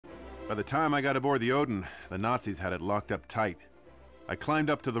By the time I got aboard the Odin, the Nazis had it locked up tight. I climbed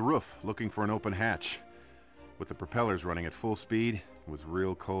up to the roof, looking for an open hatch. With the propellers running at full speed, it was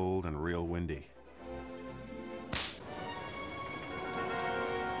real cold and real windy.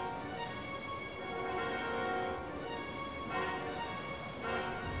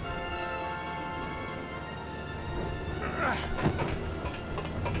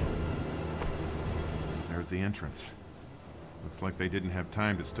 There's the entrance. Looks like they didn't have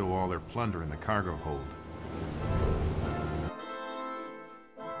time to stow all their plunder in the cargo hold.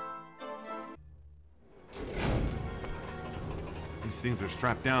 These things are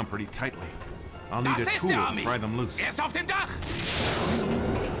strapped down pretty tightly. I'll need a tool to pry them loose. Erst auf dem Dach!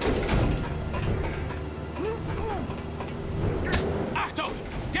 Achtung!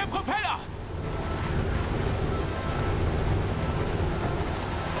 Der Propeller!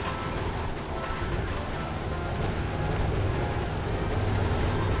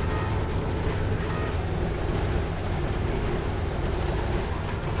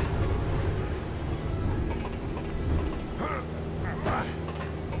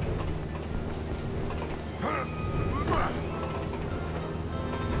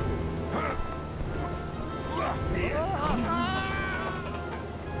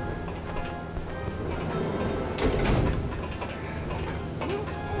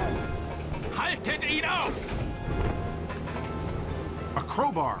 Haltet ihn auf! A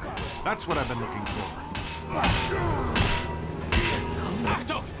crowbar! That's what I've been looking for.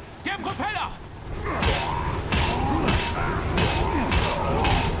 Achtung! Der Propeller!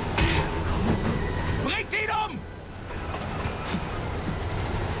 Bringt ihn um!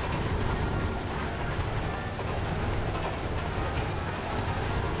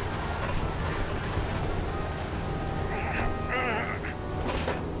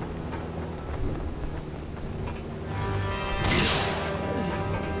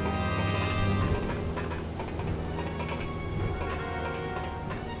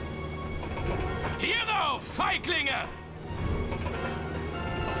 Hierauf, Feiglinge!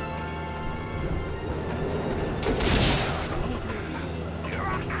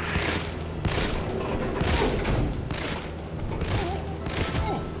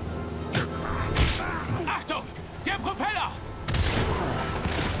 Achtung! Der Propeller!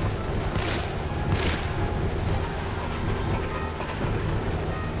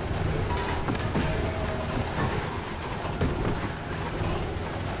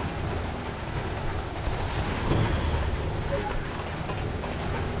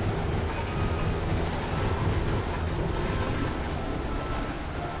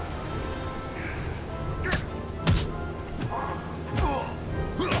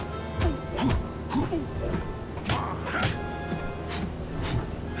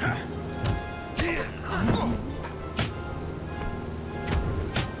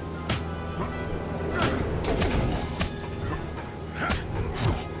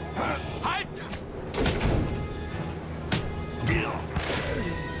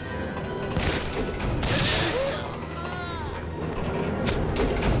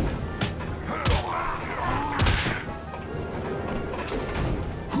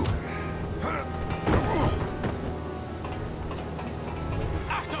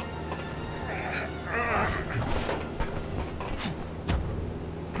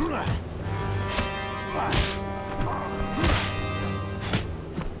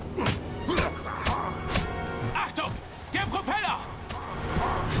 Achtung! Der Propeller!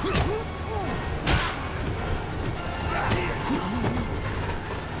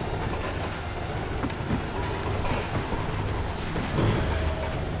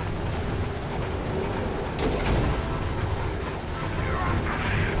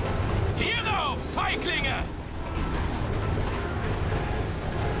 Hierauf, Feiglinge!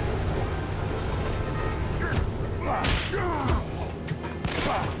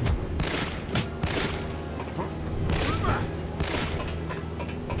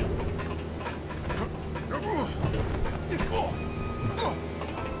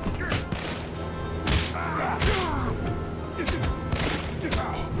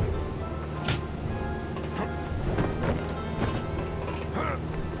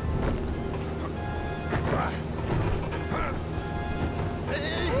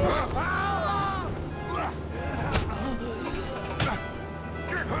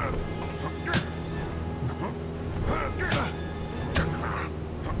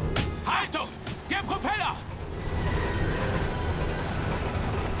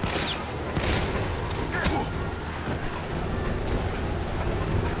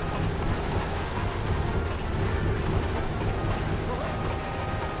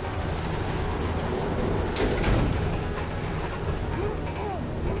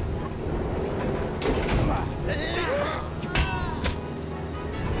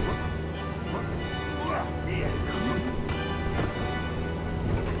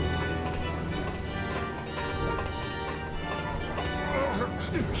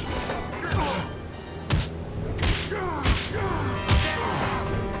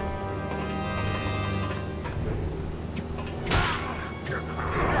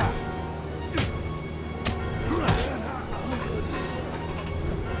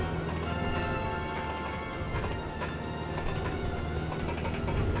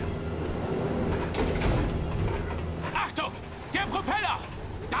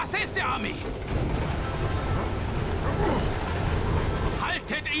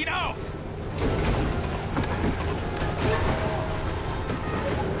 ihn auf!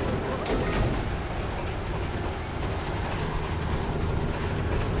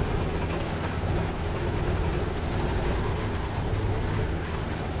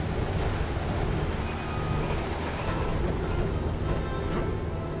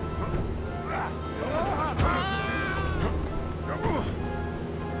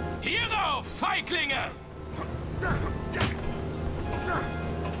 Hierauf, Feiglinge!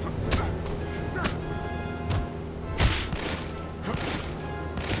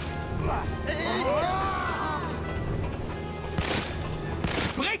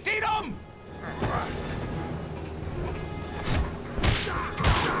 Bringt ihn um!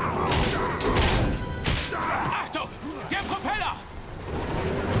 Achtung! Der Propeller!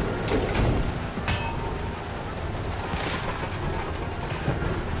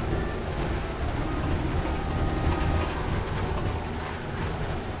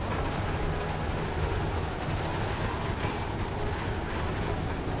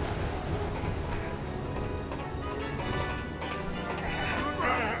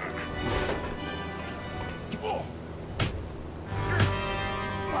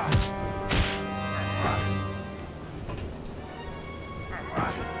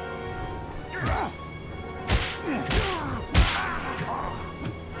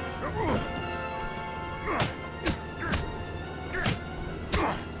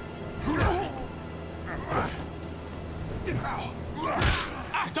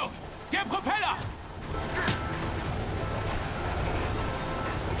 Achtung! Der Propeller!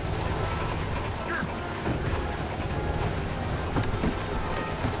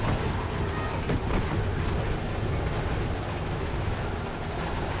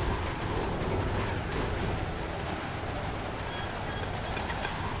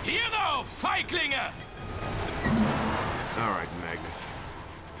 Hierauf, Feiglinge! All right, Magnus.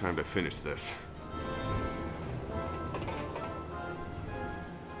 Time to finish this.